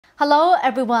Hello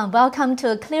everyone, welcome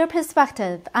to A Clear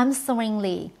Perspective. I'm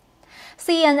Serene.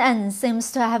 CNN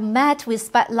seems to have met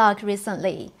with bad luck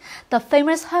recently. The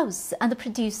famous hosts and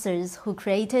producers who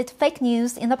created fake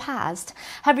news in the past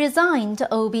have resigned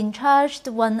or been charged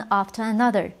one after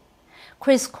another.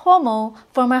 Chris Cuomo,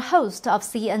 former host of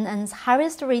CNN's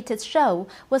highest-rated show,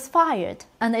 was fired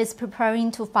and is preparing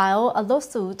to file a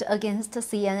lawsuit against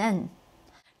CNN.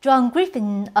 John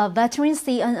Griffin, a veteran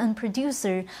CNN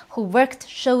producer who worked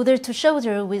shoulder to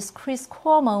shoulder with Chris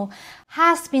Cuomo,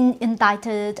 has been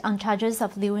indicted on charges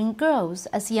of luring girls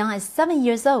as young as 7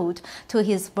 years old to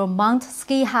his Vermont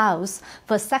ski house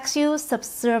for sexual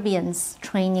subservience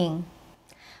training.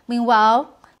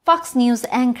 Meanwhile, Fox News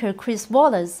anchor Chris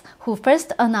Wallace, who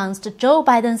first announced Joe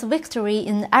Biden's victory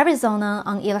in Arizona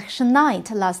on election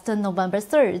night last November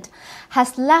 3rd,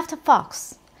 has left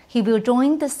Fox. He will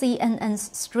join the CNN's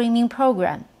streaming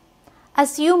program.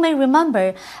 As you may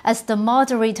remember, as the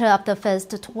moderator of the first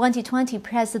 2020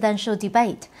 presidential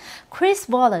debate, Chris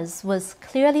Wallace was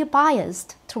clearly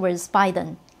biased towards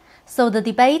Biden. So the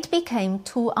debate became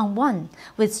 2-on-1,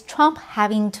 with Trump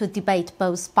having to debate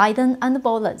both Biden and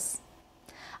Wallace.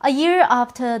 A year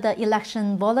after the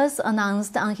election, Wallace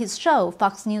announced on his show,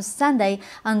 Fox News Sunday,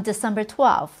 on December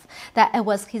 12th, that it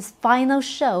was his final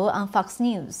show on Fox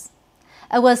News.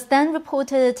 It was then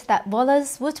reported that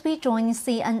Wallace would be joining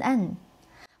CNN.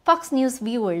 Fox News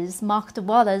viewers mocked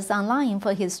Wallace online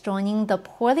for his joining the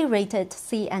poorly rated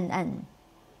CNN.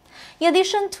 In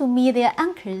addition to media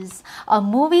anchors, a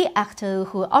movie actor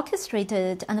who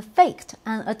orchestrated and faked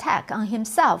an attack on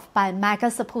himself by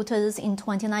MAGA supporters in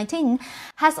 2019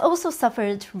 has also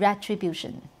suffered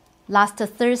retribution. Last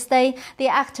Thursday, the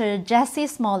actor Jussie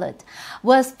Smollett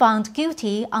was found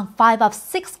guilty on 5 of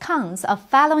 6 counts of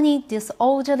felony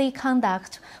disorderly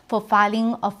conduct for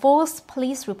filing a false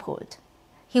police report.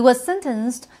 He was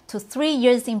sentenced to 3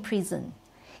 years in prison.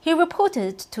 He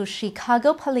reported to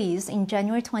Chicago police in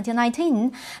January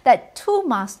 2019 that 2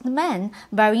 masked men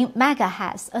wearing MAGA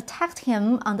hats attacked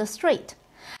him on the street,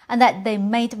 and that they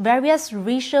made various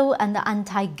racial and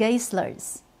anti-gay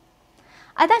slurs.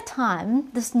 At that time,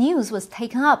 this news was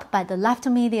taken up by the left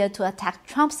media to attack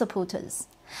Trump supporters.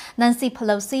 Nancy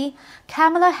Pelosi,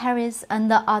 Kamala Harris,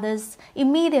 and the others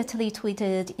immediately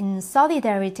tweeted in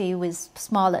solidarity with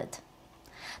Smollett.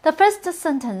 The first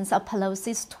sentence of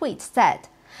Pelosi's tweet said,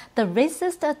 "The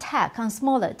racist attack on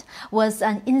Smollett was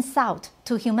an insult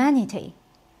to humanity."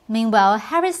 Meanwhile,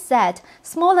 Harris said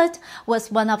Smollett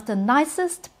was one of the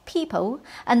nicest people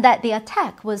and that the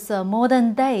attack was a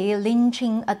modern-day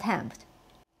lynching attempt.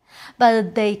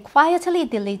 But they quietly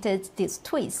deleted these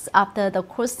tweets after the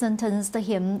court sentenced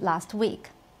him last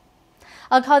week.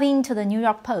 According to the New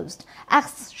York Post,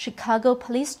 ex-Chicago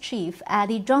police chief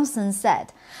Eddie Johnson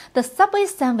said the Subway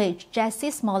sandwich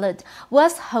Jussie Smollett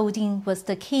was holding was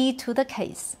the key to the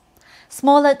case.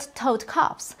 Smollett told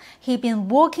cops he'd been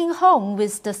walking home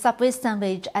with the Subway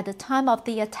sandwich at the time of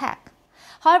the attack.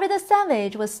 However, the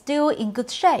sandwich was still in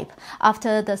good shape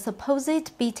after the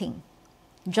supposed beating.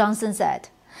 Johnson said,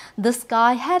 "This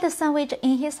guy had a sandwich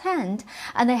in his hand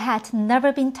and it had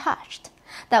never been touched.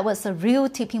 That was a real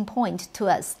tipping point to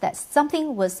us that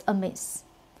something was amiss."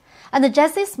 And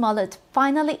Jussie Smollett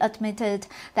finally admitted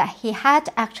that he had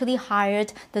actually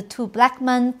hired the 2 black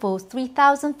men for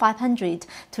 $3,500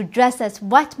 to dress as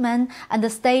white men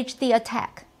and stage the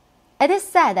attack. It is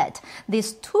said that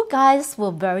these 2 guys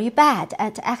were very bad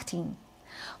at acting.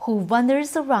 Who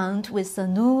wanders around with the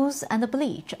news and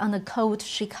bleach on a cold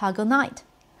Chicago night?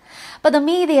 But the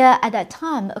media at that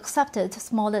time accepted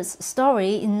Smollett's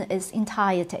story in its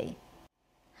entirety.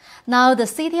 Now the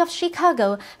city of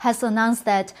Chicago has announced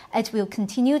that it will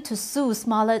continue to sue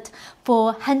Smollett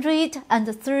for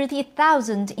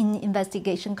 $130,000 in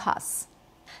investigation costs.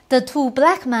 The 2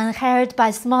 black men hired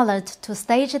by Smollett to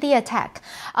stage the attack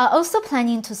are also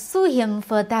planning to sue him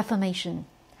for defamation.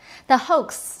 The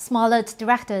hoax Smollett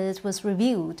directed was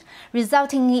revealed,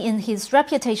 resulting in his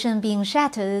reputation being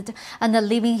shattered and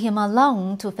leaving him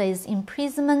alone to face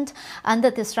imprisonment and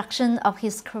the destruction of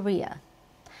his career.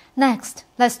 Next,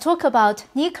 let's talk about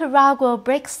Nicaragua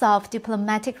breaks off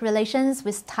diplomatic relations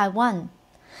with Taiwan.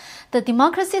 The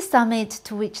Democracy Summit,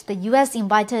 to which the U.S.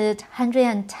 invited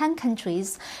 110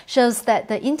 countries, shows that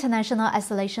the international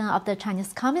isolation of the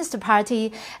Chinese Communist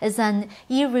Party is an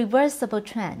irreversible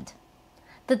trend.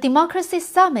 The Democracy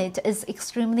Summit is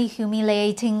extremely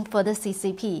humiliating for the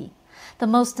CCP. The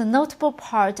most notable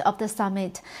part of the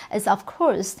summit is, of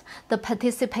course, the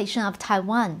participation of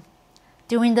Taiwan.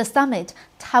 During the summit,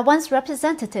 Taiwan's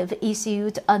representative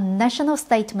issued a national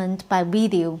statement by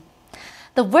video.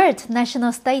 The word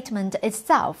national statement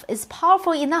itself is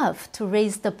powerful enough to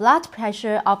raise the blood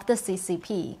pressure of the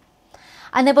CCP.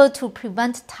 Unable to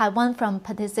prevent Taiwan from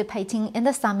participating in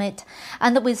the summit,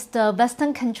 and with the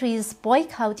Western countries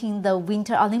boycotting the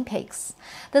Winter Olympics,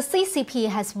 the CCP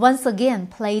has once again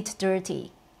played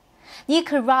dirty.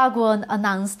 Nicaragua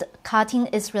announced cutting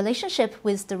its relationship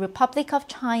with the Republic of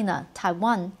China,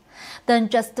 Taiwan. Then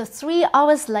just 3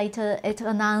 hours later, it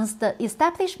announced the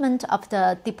establishment of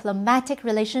the diplomatic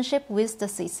relationship with the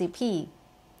CCP.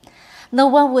 No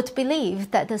one would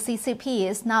believe that the CCP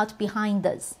is not behind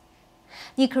this.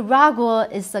 Nicaragua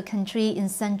is a country in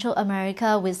Central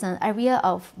America with an area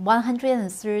of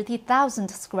 130,000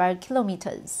 square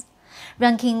kilometers,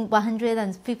 ranking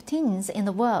 115th in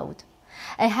the world.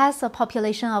 It has a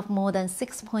population of more than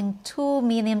 6.2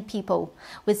 million people,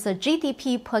 with a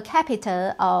GDP per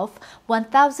capita of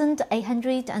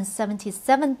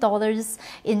 $1,877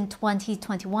 in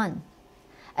 2021.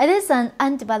 It is an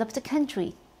undeveloped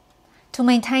country. To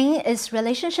maintain its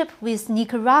relationship with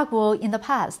Nicaragua in the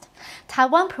past,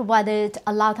 Taiwan provided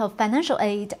a lot of financial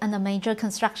aid and major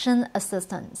construction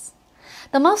assistance.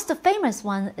 The most famous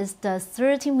one is the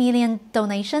 $30 million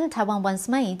donation Taiwan once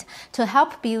made to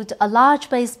help build a large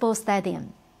baseball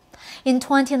stadium. In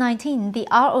 2019, the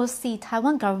ROC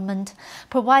Taiwan government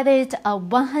provided a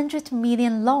 $100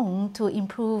 million loan to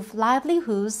improve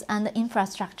livelihoods and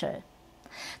infrastructure.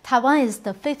 Taiwan is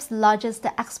the 5th largest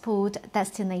export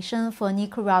destination for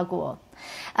Nicaragua,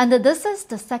 and this is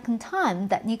the second time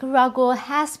that Nicaragua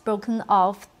has broken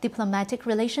off diplomatic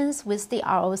relations with the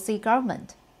ROC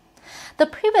government. The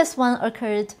previous one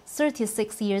occurred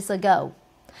 36 years ago.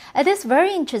 It is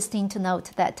very interesting to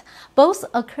note that both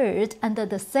occurred under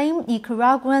the same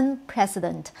Nicaraguan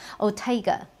president,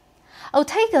 Ortega.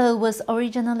 Ortega was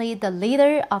originally the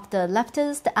leader of the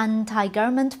leftist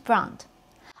anti-government front.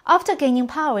 After gaining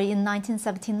power in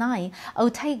 1979,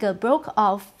 Ortega broke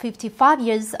off 55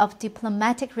 years of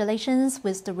diplomatic relations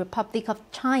with the Republic of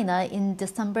China in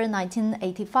December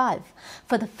 1985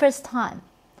 for the first time,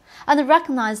 and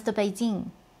recognized Beijing.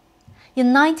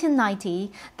 In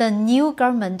 1990, the new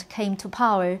government came to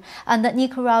power, and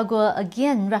Nicaragua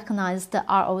again recognized the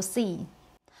ROC.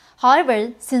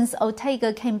 However, since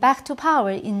Ortega came back to power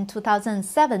in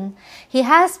 2007, he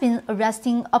has been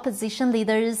arresting opposition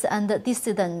leaders and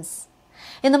dissidents.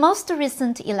 In the most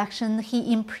recent election,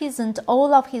 he imprisoned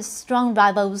all of his strong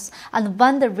rivals and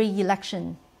won the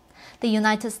re-election. The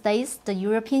United States, the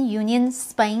European Union,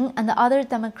 Spain, and other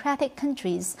democratic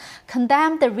countries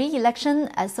condemned the re-election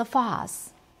as a farce.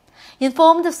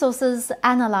 Informed sources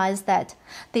analyze that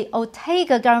the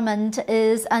Ortega government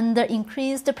is under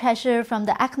increased pressure from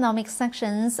the economic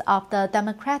sanctions of the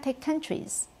democratic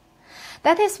countries.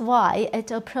 That is why it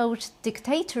approached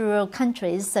dictatorial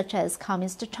countries such as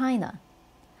Communist China.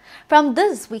 From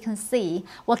this, we can see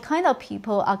what kind of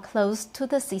people are close to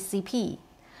the CCP.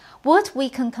 What we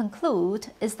can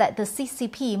conclude is that the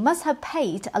CCP must have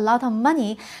paid a lot of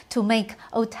money to make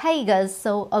Ortega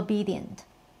so obedient.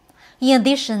 In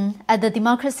addition, at the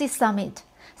Democracy Summit,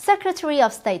 Secretary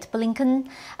of State Blinken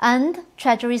and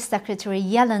Treasury Secretary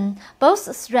Yellen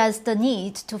both stressed the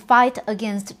need to fight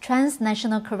against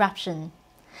transnational corruption.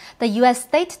 The U.S.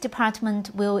 State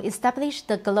Department will establish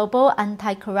the Global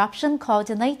Anti-Corruption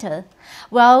Coordinator,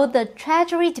 while the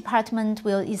Treasury Department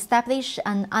will establish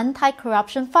an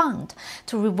anti-corruption fund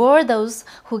to reward those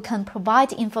who can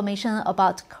provide information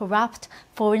about corrupt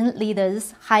foreign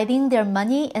leaders hiding their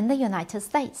money in the United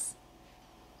States.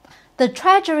 The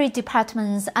Treasury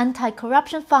Department's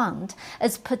Anti-Corruption Fund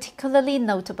is particularly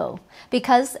notable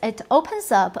because it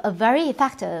opens up a very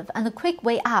effective and quick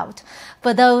way out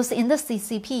for those in the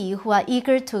CCP who are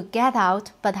eager to get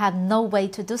out but have no way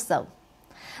to do so.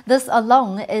 This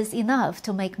alone is enough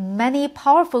to make many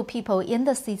powerful people in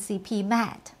the CCP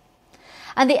mad.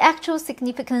 And the actual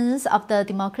significance of the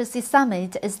Democracy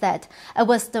Summit is that it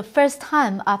was the first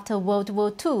time after World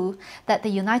War II that the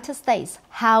United States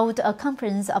held a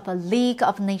conference of a League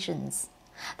of Nations.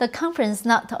 The conference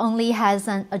not only has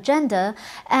an agenda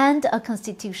and a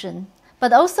constitution,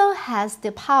 but also has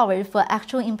the power for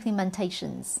actual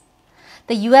implementations.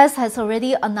 The U.S. has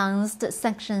already announced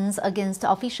sanctions against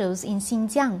officials in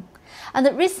Xinjiang,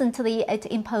 and recently it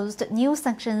imposed new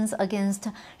sanctions against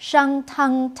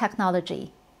Shantung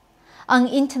Technology. On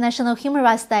International Human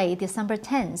Rights Day, December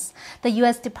 10th, the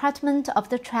U.S. Department of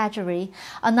the Treasury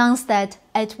announced that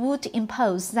it would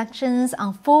impose sanctions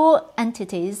on 4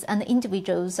 entities and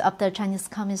individuals of the Chinese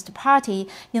Communist Party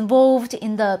involved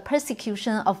in the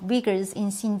persecution of Uyghurs in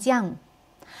Xinjiang.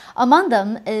 Among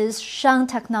them is Shang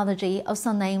Technology,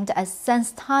 also named as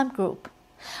Sense Time Group,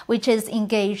 which is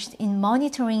engaged in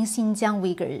monitoring Xinjiang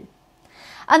Uyghur.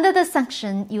 Under the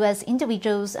sanction, U.S.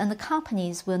 individuals and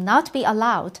companies will not be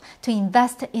allowed to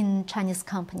invest in Chinese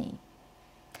companies.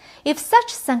 If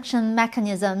such sanction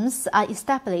mechanisms are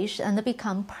established and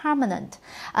become permanent,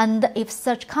 and if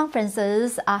such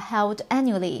conferences are held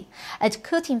annually, it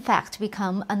could in fact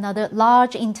become another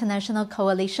large international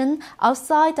coalition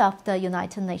outside of the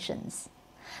United Nations.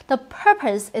 The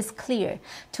purpose is clear: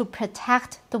 to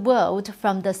protect the world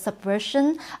from the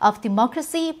subversion of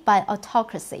democracy by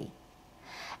autocracy.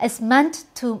 It's meant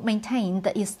to maintain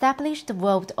the established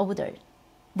world order.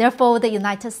 Therefore, the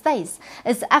United States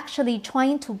is actually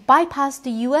trying to bypass the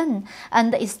UN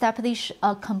and establish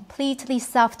a completely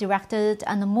self-directed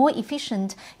and more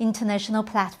efficient international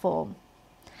platform.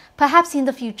 Perhaps in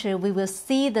the future, we will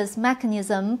see this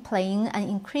mechanism playing an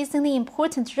increasingly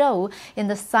important role in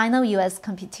the Sino-US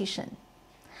competition.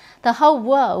 The whole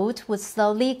world would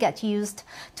slowly get used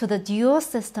to the dual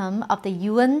system of the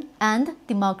UN and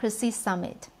Democracy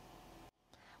Summit.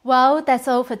 Well, that's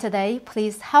all for today.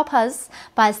 Please help us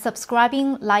by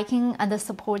subscribing, liking, and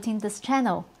supporting this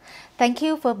channel. Thank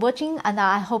you for watching, and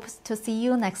I hope to see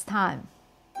you next time.